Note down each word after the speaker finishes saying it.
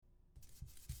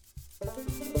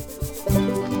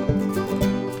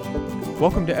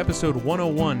Welcome to episode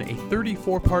 101, a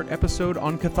 34-part episode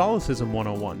on Catholicism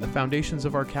 101, the foundations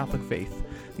of our Catholic faith.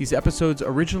 These episodes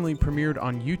originally premiered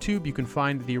on YouTube. You can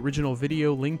find the original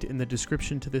video linked in the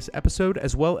description to this episode,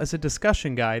 as well as a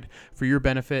discussion guide for your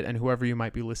benefit and whoever you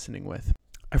might be listening with.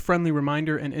 A friendly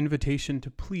reminder and invitation to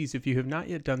please, if you have not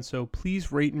yet done so,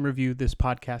 please rate and review this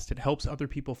podcast. It helps other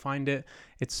people find it.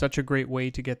 It's such a great way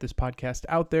to get this podcast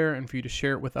out there and for you to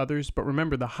share it with others. But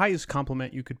remember, the highest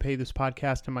compliment you could pay this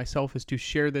podcast and myself is to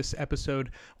share this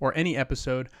episode or any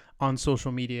episode on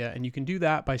social media. And you can do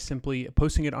that by simply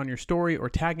posting it on your story or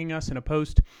tagging us in a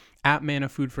post. At Manna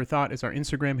Food for Thought is our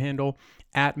Instagram handle.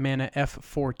 At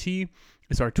MannaF4T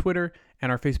is our Twitter.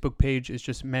 And our Facebook page is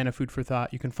just Manna Food for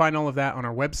Thought. You can find all of that on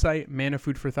our website,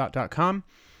 mannafoodforthought.com,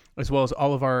 as well as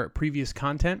all of our previous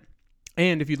content.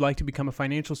 And if you'd like to become a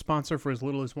financial sponsor for as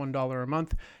little as $1 a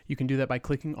month, you can do that by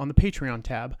clicking on the Patreon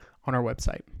tab on our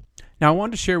website. Now, I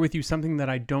wanted to share with you something that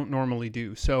I don't normally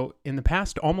do. So in the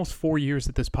past almost 4 years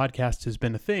that this podcast has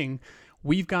been a thing,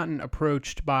 we've gotten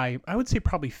approached by, I would say,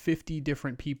 probably 50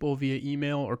 different people via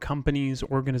email or companies,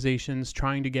 organizations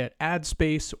trying to get ad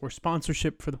space or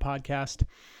sponsorship for the podcast.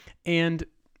 And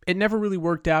it never really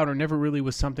worked out or never really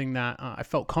was something that I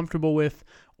felt comfortable with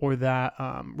or that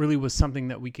really was something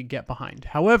that we could get behind.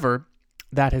 However,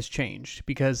 that has changed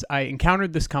because I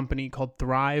encountered this company called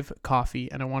Thrive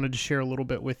Coffee, and I wanted to share a little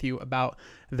bit with you about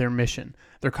their mission.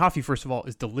 Their coffee, first of all,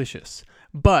 is delicious,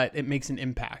 but it makes an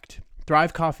impact.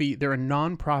 Thrive Coffee, they're a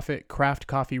nonprofit craft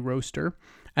coffee roaster,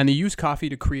 and they use coffee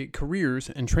to create careers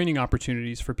and training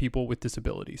opportunities for people with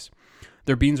disabilities.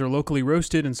 Their beans are locally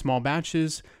roasted in small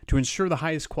batches to ensure the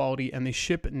highest quality, and they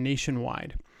ship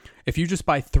nationwide. If you just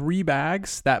buy 3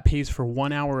 bags, that pays for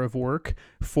 1 hour of work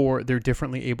for their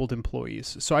differently abled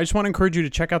employees. So I just want to encourage you to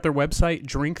check out their website,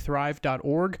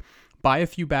 drinkthrive.org. Buy a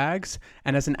few bags,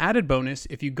 and as an added bonus,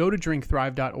 if you go to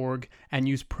drinkthrive.org and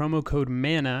use promo code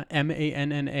MANNA,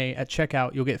 M-A-N-N-A, at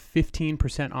checkout, you'll get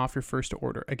 15% off your first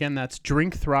order. Again, that's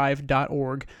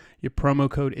drinkthrive.org. Your promo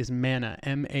code is MANNA,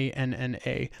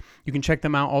 M-A-N-N-A. You can check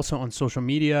them out also on social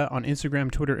media, on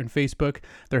Instagram, Twitter, and Facebook.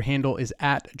 Their handle is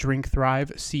at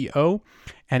drinkthriveco.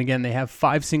 And again, they have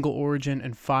 5 single origin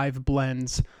and 5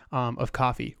 blends of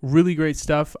coffee. Really great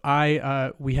stuff.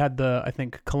 We had I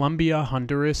think Colombia,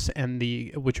 Honduras, and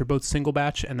which are both single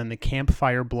batch, and then the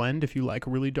Campfire blend if you like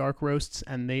really dark roasts,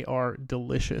 and they are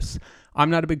delicious. I'm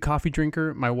not a big coffee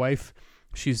drinker. My wife,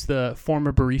 she's the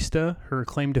former barista. Her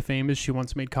claim to fame is she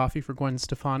once made coffee for Gwen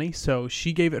Stefani, so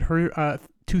she gave it her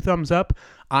 2 thumbs up.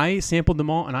 I sampled them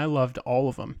all, and I loved all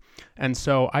of them. And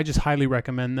so I just highly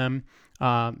recommend them.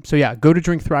 So yeah, go to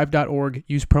drinkthrive.org,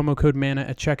 use promo code MANNA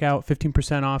at checkout,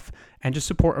 15% off, and just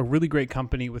support a really great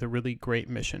company with a really great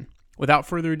mission. Without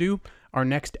further ado, our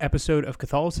next episode of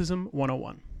Catholicism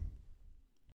 101.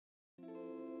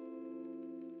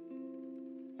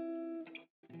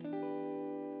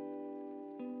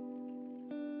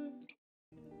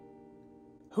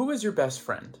 Who is your best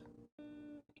friend?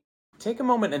 Take a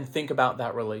moment and think about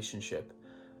that relationship.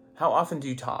 How often do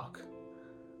you talk?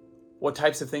 What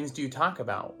types of things do you talk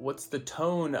about? What's the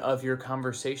tone of your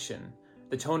conversation?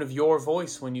 The tone of your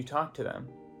voice when you talk to them?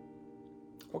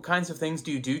 What kinds of things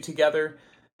do you do together?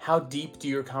 How deep do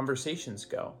your conversations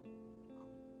go?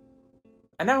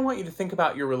 And now I want you to think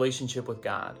about your relationship with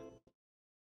God.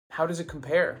 How does it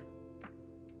compare?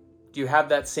 Do you have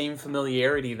that same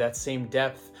familiarity, that same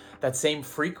depth, that same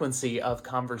frequency of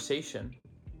conversation?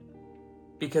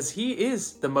 Because He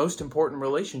is the most important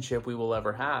relationship we will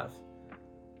ever have.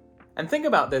 And think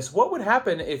about this. What would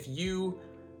happen if you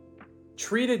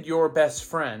treated your best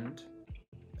friend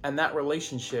and that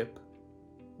relationship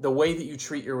the way that you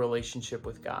treat your relationship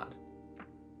with God?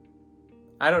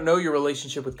 I don't know your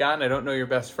relationship with God, and I don't know your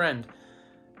best friend,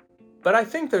 but I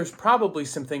think there's probably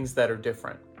some things that are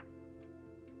different.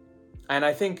 And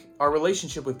I think our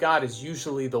relationship with God is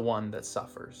usually the one that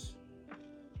suffers.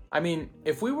 I mean,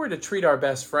 if we were to treat our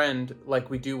best friend like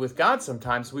we do with God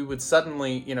sometimes, we would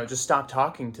suddenly, just stop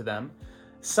talking to them.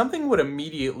 Something would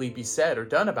immediately be said or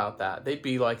done about that. They'd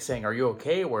be like saying, "Are you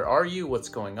okay? Where are you? What's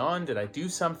going on? Did I do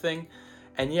something?"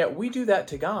 And yet we do that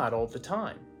to God all the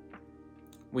time.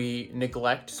 We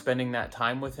neglect spending that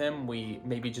time with Him. We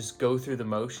maybe just go through the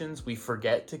motions. We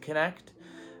forget to connect.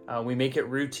 We make it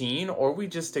routine, or we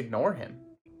just ignore Him.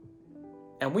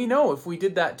 And we know if we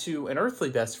did that to an earthly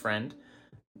best friend,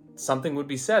 something would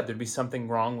be said. There'd be something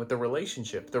wrong with the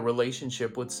relationship. The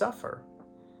relationship would suffer.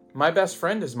 My best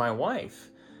friend is my wife,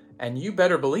 and you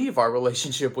better believe our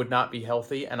relationship would not be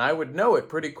healthy, and I would know it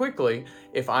pretty quickly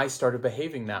if I started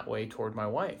behaving that way toward my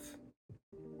wife.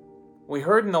 We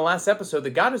heard in the last episode that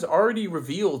God has already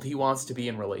revealed he wants to be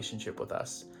in relationship with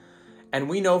us. And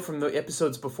we know from the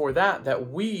episodes before that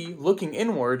we, looking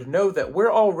inward, know that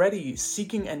we're already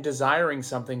seeking and desiring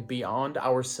something beyond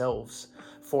ourselves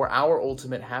for our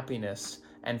ultimate happiness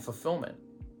and fulfillment.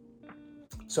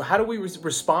 So how do we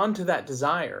respond to that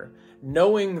desire,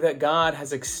 knowing that God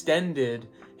has extended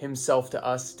himself to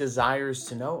us, desires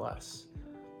to know us?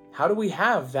 How do we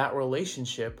have that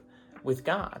relationship with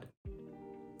God?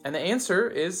 And the answer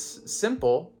is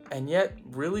simple and yet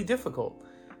really difficult.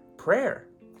 Prayer.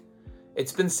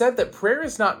 It's been said that prayer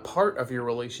is not part of your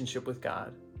relationship with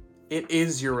God. It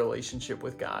is your relationship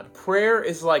with God. Prayer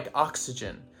is like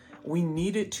oxygen. We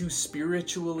need it to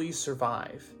spiritually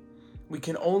survive. We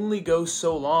can only go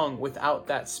so long without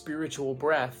that spiritual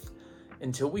breath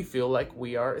until we feel like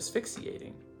we are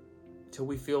asphyxiating, until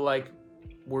we feel like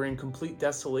we're in complete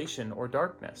desolation or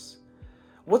darkness.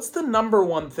 What's the number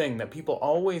one thing that people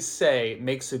always say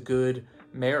makes a good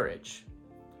marriage?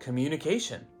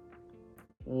 Communication.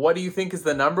 What do you think is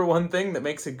the number one thing that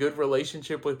makes a good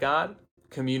relationship with God?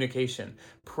 Communication.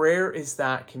 Prayer is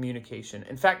that communication.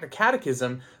 In fact, the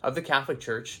Catechism of the Catholic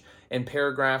Church in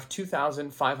paragraph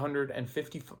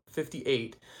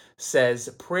 2558 says,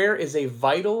 prayer is a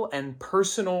vital and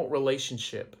personal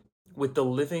relationship with the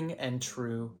living and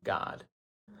true God.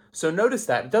 So notice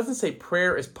that. It doesn't say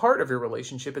prayer is part of your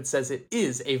relationship. It says it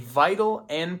is a vital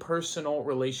and personal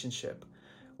relationship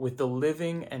with the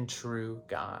living and true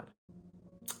God.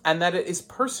 And that it is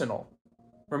personal.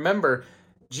 Remember,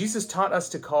 Jesus taught us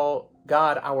to call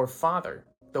God our Father.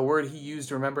 The word he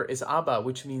used, remember, is Abba,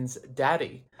 which means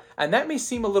daddy. And that may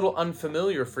seem a little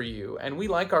unfamiliar for you. And we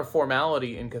like our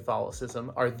formality in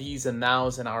Catholicism, our these and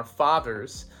thous and our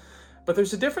fathers. But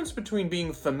there's a difference between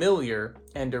being familiar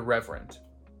and irreverent.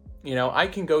 You know, I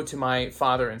can go to my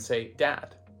father and say,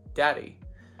 Dad, Daddy.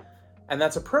 And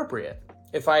that's appropriate.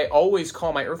 If I always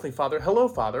call my earthly father, hello,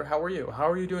 Father, how are you? How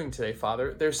are you doing today,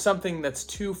 Father? There's something that's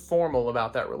too formal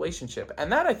about that relationship.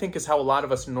 And that, I think, is how a lot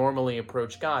of us normally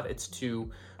approach God. It's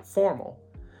too formal.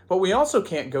 But we also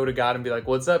can't go to God and be like,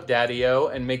 what's up, Daddy-o,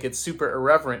 and make it super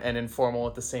irreverent and informal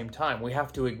at the same time. We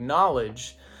have to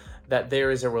acknowledge that there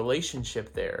is a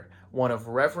relationship there, one of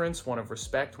reverence, one of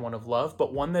respect, one of love,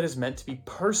 but one that is meant to be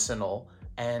personal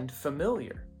and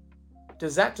familiar.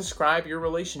 Does that describe your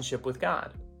relationship with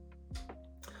God?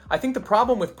 I think the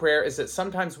problem with prayer is that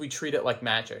sometimes we treat it like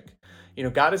magic. You know,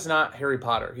 God is not Harry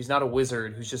Potter. He's not a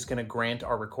wizard who's just going to grant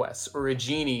our requests, or a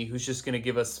genie who's just going to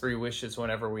give us 3 wishes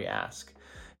whenever we ask.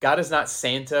 God is not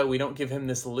Santa. We don't give him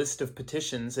this list of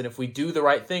petitions, and if we do the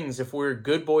right things, if we're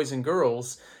good boys and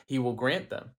girls, he will grant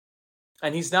them.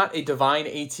 And he's not a divine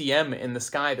ATM in the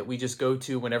sky that we just go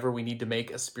to whenever we need to make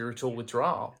a spiritual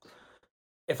withdrawal.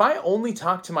 If I only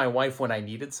talked to my wife when I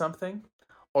needed something,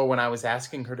 or when I was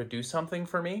asking her to do something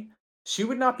for me, she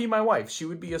would not be my wife. She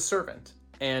would be a servant.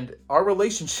 And our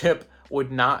relationship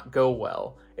would not go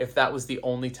well if that was the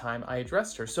only time I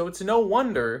addressed her. So it's no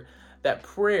wonder that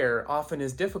prayer often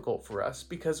is difficult for us,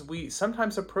 because we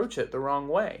sometimes approach it the wrong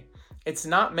way. It's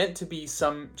not meant to be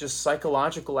some just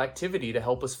psychological activity to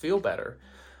help us feel better.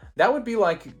 That would be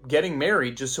like getting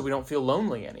married just so we don't feel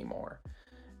lonely anymore.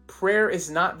 Prayer is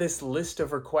not this list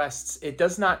of requests. It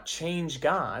does not change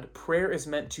God. Prayer is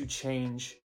meant to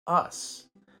change us,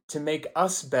 to make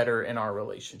us better in our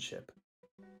relationship.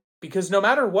 Because no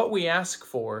matter what we ask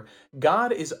for,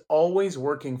 God is always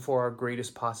working for our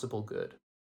greatest possible good.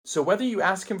 So whether you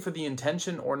ask him for the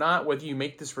intention or not, whether you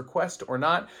make this request or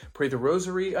not, pray the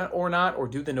rosary or not, or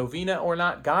do the novena or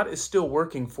not, God is still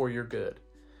working for your good.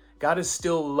 God is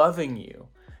still loving you.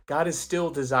 God is still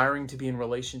desiring to be in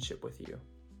relationship with you.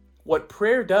 What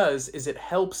prayer does is it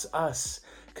helps us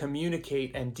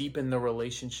communicate and deepen the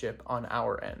relationship on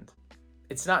our end.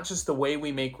 It's not just the way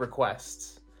we make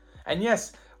requests. And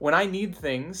yes, when I need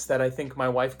things that I think my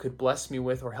wife could bless me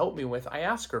with or help me with, I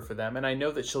ask her for them, and I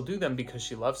know that she'll do them because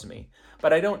she loves me.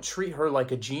 But I don't treat her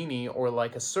like a genie or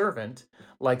like a servant,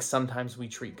 like sometimes we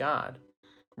treat God.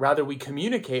 Rather, we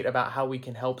communicate about how we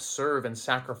can help serve and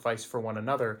sacrifice for one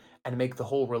another and make the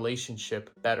whole relationship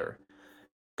better.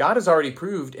 God has already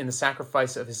proved in the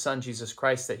sacrifice of his son, Jesus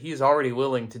Christ, that he is already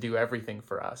willing to do everything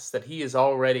for us, that he is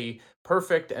already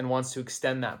perfect and wants to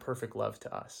extend that perfect love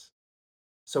to us.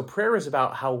 So prayer is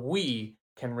about how we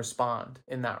can respond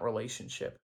in that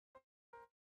relationship.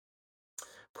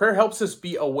 Prayer helps us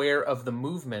be aware of the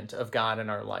movement of God in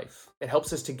our life. It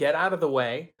helps us to get out of the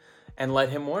way and let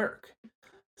him work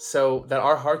so that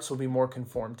our hearts will be more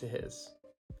conformed to his.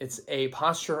 It's a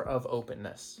posture of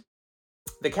openness.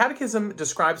 The Catechism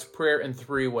describes prayer in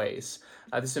three ways.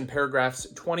 This is in paragraphs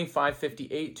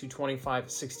 2558 to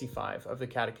 2565 of the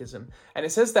Catechism. And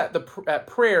it says that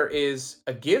prayer is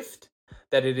a gift,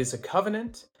 that it is a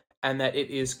covenant, and that it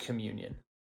is communion.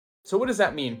 So what does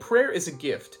that mean? Prayer is a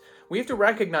gift. We have to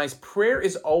recognize prayer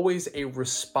is always a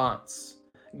response.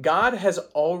 God has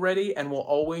already and will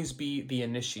always be the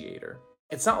initiator.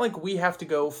 It's not like we have to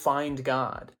go find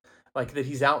God, like that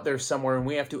he's out there somewhere and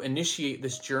we have to initiate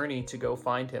this journey to go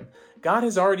find him. God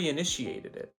has already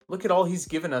initiated it. Look at all he's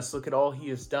given us. Look at all he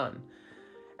has done.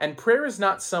 And prayer is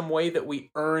not some way that we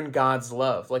earn God's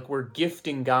love, like we're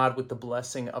gifting God with the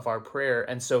blessing of our prayer.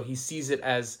 And so he sees it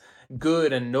as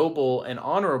good and noble and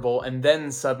honorable and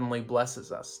then suddenly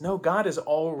blesses us. No, God is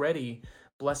already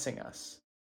blessing us.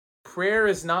 Prayer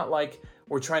is not like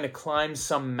we're trying to climb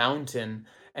some mountain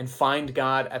and find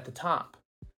God at the top.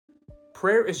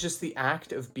 Prayer is just the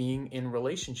act of being in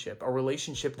relationship, a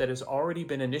relationship that has already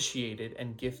been initiated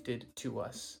and gifted to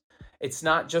us. It's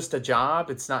not just a job,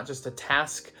 it's not just a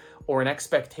task or an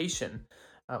expectation.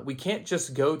 We can't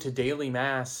just go to daily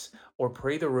mass or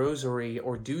pray the rosary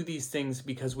or do these things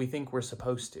because we think we're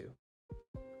supposed to.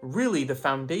 Really, the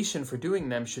foundation for doing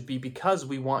them should be because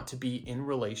we want to be in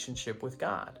relationship with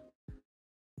God.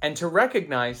 And to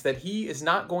recognize that he is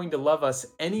not going to love us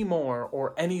any more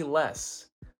or any less,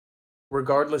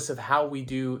 regardless of how we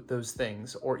do those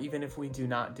things, or even if we do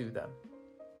not do them.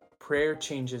 Prayer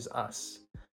changes us,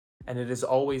 and it is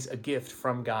always a gift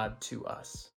from God to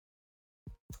us.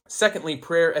 Secondly,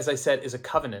 prayer, as I said, is a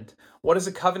covenant. What is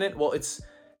a covenant? Well, it's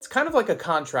kind of like a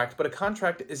contract, but a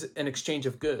contract is an exchange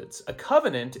of goods. A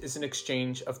covenant is an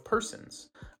exchange of persons.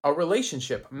 A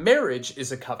relationship, marriage,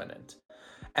 is a covenant.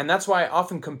 And that's why I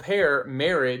often compare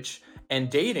marriage and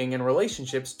dating and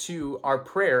relationships to our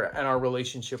prayer and our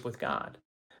relationship with God.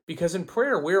 Because in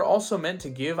prayer, we're also meant to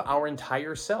give our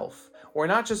entire self. We're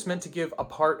not just meant to give a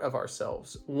part of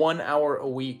ourselves, 1 hour a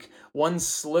week, one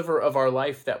sliver of our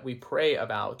life that we pray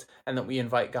about and that we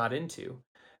invite God into.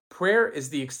 Prayer is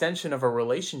the extension of a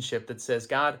relationship that says,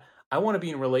 God, I want to be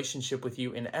in relationship with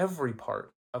you in every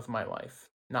part of my life,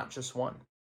 not just one.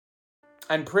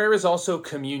 And prayer is also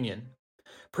communion.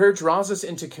 Prayer draws us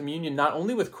into communion not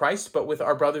only with Christ, but with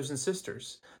our brothers and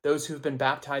sisters, those who've been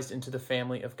baptized into the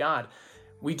family of God.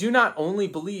 We do not only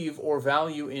believe or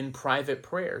value in private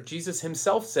prayer. Jesus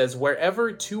himself says,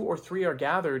 wherever 2 or 3 are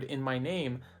gathered in my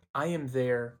name, I am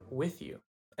there with you.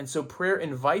 And so prayer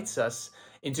invites us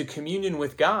into communion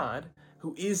with God,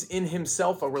 who is in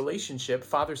himself a relationship,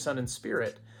 Father, Son, and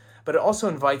Spirit, but it also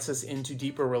invites us into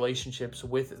deeper relationships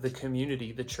with the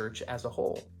community, the church as a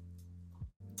whole.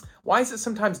 Why is it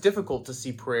sometimes difficult to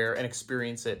see prayer and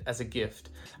experience it as a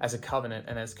gift, as a covenant,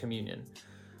 and as communion?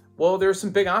 Well, there are some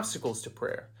big obstacles to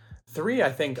prayer. 3,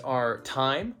 I think, are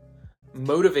time,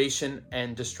 motivation,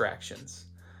 and distractions.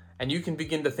 And you can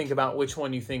begin to think about which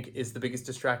one you think is the biggest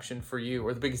distraction for you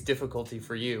or the biggest difficulty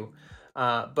for you.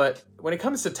 But when it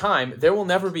comes to time, there will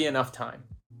never be enough time.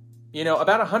 You know,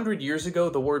 about 100 years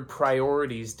ago, the word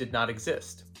priorities did not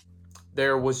exist.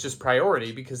 There was just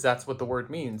priority because that's what the word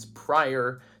means,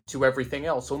 prior to everything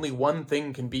else. Only one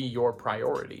thing can be your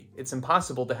priority. It's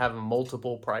impossible to have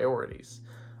multiple priorities.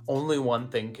 Only one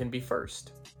thing can be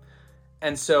first.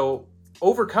 And so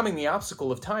overcoming the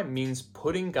obstacle of time means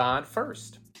putting God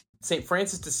first. St.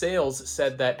 Francis de Sales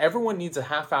said that everyone needs a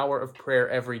half hour of prayer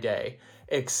every day,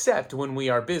 except when we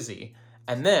are busy,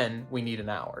 and then we need an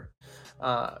hour.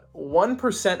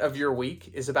 1% of your week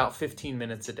is about 15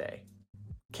 minutes a day.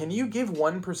 Can you give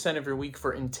 1% of your week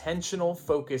for intentional,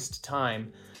 focused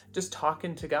time just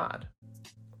talking to God?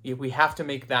 We have to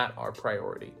make that our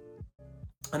priority.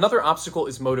 Another obstacle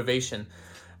is motivation.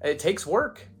 It takes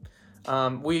work.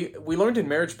 We learned in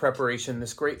marriage preparation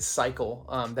this great cycle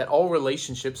that all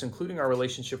relationships, including our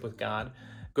relationship with God,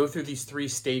 go through these 3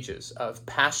 stages of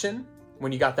passion,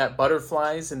 when you got that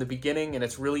butterflies in the beginning and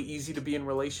it's really easy to be in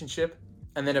relationship,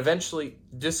 and then eventually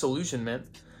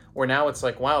disillusionment, where now it's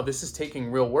like, wow, this is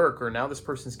taking real work, or now this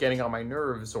person's getting on my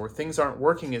nerves, or things aren't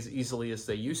working as easily as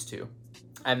they used to.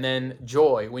 And then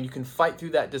joy, when you can fight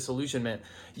through that disillusionment,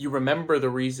 you remember the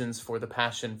reasons for the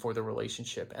passion for the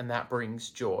relationship, and that brings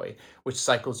joy, which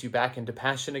cycles you back into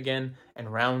passion again,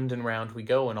 and round we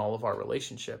go in all of our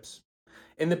relationships.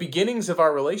 In the beginnings of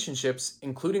our relationships,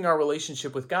 including our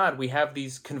relationship with God, we have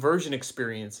these conversion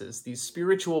experiences, these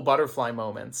spiritual butterfly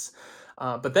moments.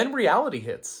 But then reality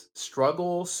hits,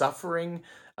 struggle, suffering,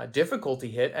 difficulty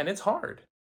hit, and it's hard.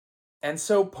 And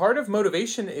so part of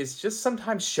motivation is just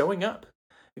sometimes showing up,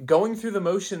 going through the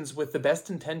motions with the best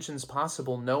intentions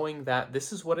possible, knowing that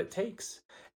this is what it takes.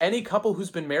 Any couple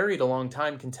who's been married a long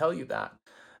time can tell you that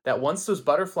that once those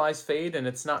butterflies fade and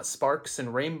it's not sparks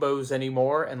and rainbows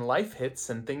anymore and life hits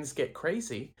and things get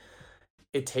crazy,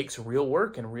 it takes real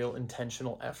work and real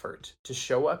intentional effort to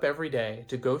show up every day,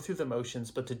 to go through the motions,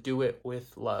 but to do it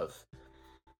with love.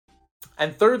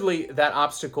 And thirdly, that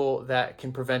obstacle that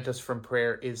can prevent us from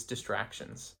prayer is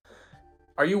distractions.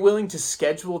 Are you willing to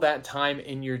schedule that time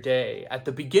in your day, at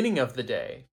the beginning of the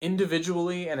day,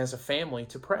 individually and as a family,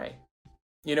 to pray?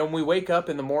 You know, when we wake up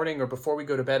in the morning or before we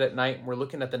go to bed at night and we're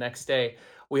looking at the next day,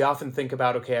 we often think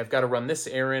about, okay, I've got to run this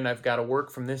errand, I've got to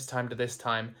work from this time to this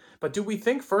time. But do we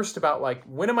think first about, like,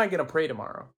 when am I going to pray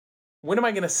tomorrow? When am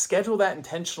I going to schedule that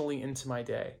intentionally into my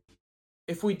day?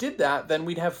 If we did that, then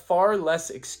we'd have far less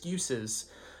excuses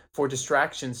for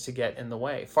distractions to get in the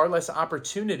way, far less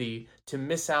opportunity to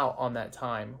miss out on that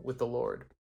time with the Lord.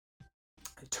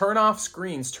 Turn off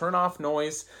screens, turn off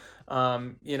noise.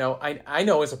 I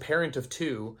know as a parent of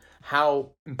two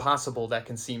how impossible that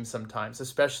can seem sometimes,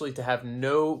 especially to have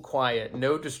no quiet,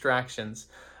 no distractions.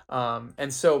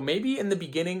 And so maybe in the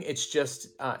beginning, it's just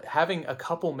having a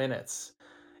couple minutes,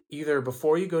 either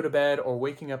before you go to bed or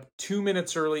waking up 2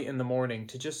 minutes early in the morning,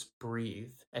 to just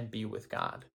breathe and be with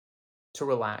God, to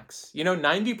relax.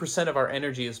 90% of our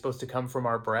energy is supposed to come from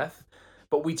our breath,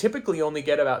 but we typically only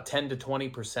get about 10 to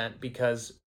 20%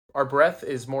 because our breath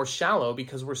is more shallow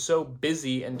because we're so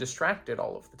busy and distracted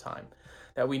all of the time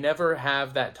that we never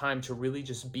have that time to really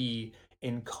just be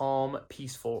in calm,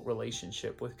 peaceful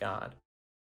relationship with God.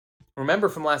 Remember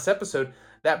from last episode,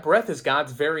 that breath is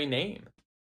God's very name.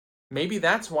 Maybe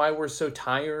that's why we're so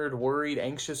tired, worried,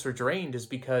 anxious, or drained, is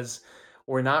because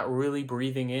we're not really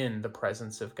breathing in the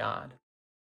presence of God.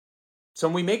 So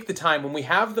when we make the time, when we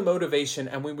have the motivation,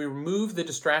 and when we remove the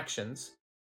distractions,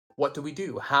 what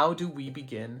do? How do we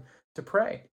begin to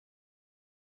pray?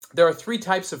 There are 3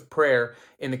 types of prayer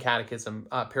in the Catechism,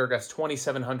 paragraphs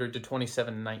 2700 to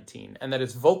 2719, and that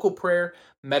is vocal prayer,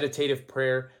 meditative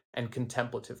prayer, and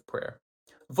contemplative prayer.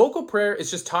 Vocal prayer is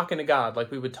just talking to God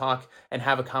like we would talk and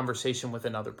have a conversation with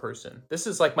another person. This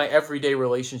is like my everyday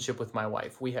relationship with my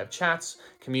wife. We have chats,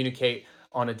 communicate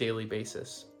on a daily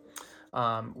basis.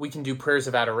 We can do prayers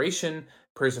of adoration,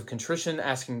 prayers of contrition,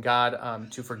 asking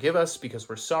God to forgive us because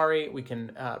we're sorry. We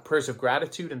can prayers of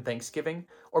gratitude and thanksgiving,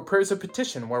 or prayers of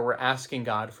petition where we're asking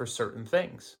God for certain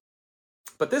things.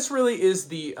 But this really is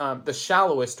the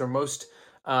shallowest or most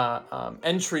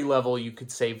entry level, you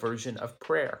could say, version of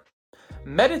prayer.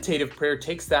 Meditative prayer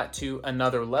takes that to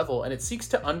another level, and it seeks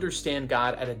to understand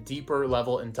God at a deeper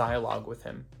level in dialogue with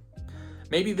him.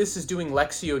 Maybe this is doing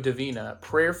Lectio Divina,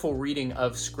 prayerful reading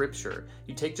of Scripture.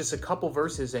 You take just a couple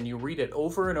verses and you read it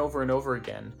over and over and over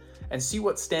again and see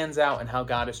what stands out and how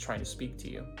God is trying to speak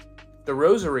to you. The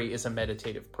Rosary is a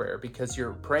meditative prayer because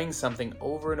you're praying something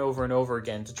over and over and over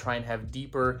again to try and have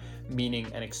deeper meaning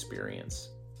and experience.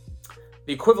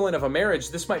 The equivalent of a marriage,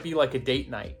 this might be like a date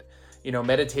night.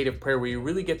 Meditative prayer where you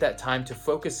really get that time to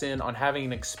focus in on having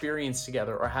an experience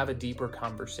together or have a deeper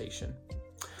conversation.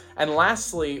 And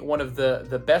lastly, one of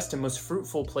the best and most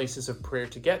fruitful places of prayer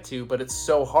to get to, but it's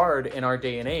so hard in our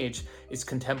day and age, is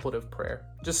contemplative prayer.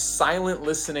 Just silent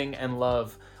listening and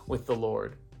love with the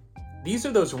Lord. These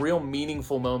are those real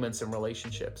meaningful moments in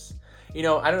relationships. I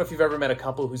don't know if you've ever met a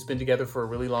couple who's been together for a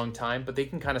really long time, but they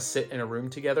can kind of sit in a room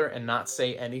together and not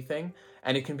say anything,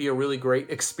 and it can be a really great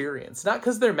experience. Not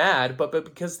because they're mad, but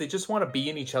because they just want to be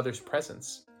in each other's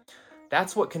presence.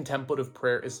 That's what contemplative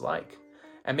prayer is like.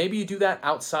 And maybe you do that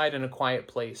outside in a quiet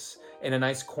place, in a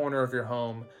nice corner of your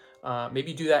home.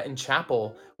 Maybe you do that in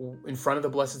chapel, in front of the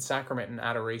Blessed Sacrament in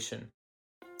adoration.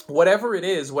 Whatever it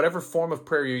is, whatever form of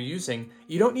prayer you're using,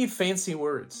 you don't need fancy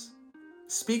words.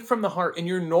 Speak from the heart in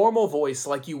your normal voice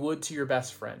like you would to your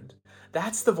best friend.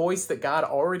 That's the voice that God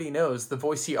already knows, the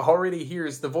voice he already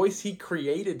hears, the voice he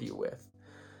created you with.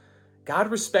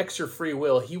 God respects your free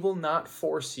will. He will not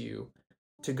force you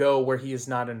to go where he is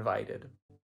not invited.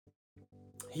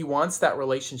 He wants that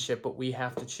relationship, but we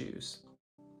have to choose.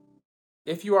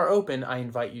 If you are open, I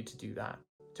invite you to do that.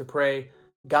 To pray,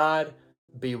 God,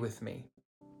 be with me.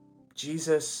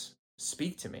 Jesus,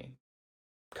 speak to me.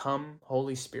 Come,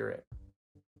 Holy Spirit.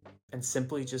 And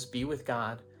simply just be with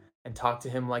God and talk to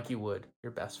him like you would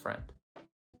your best friend.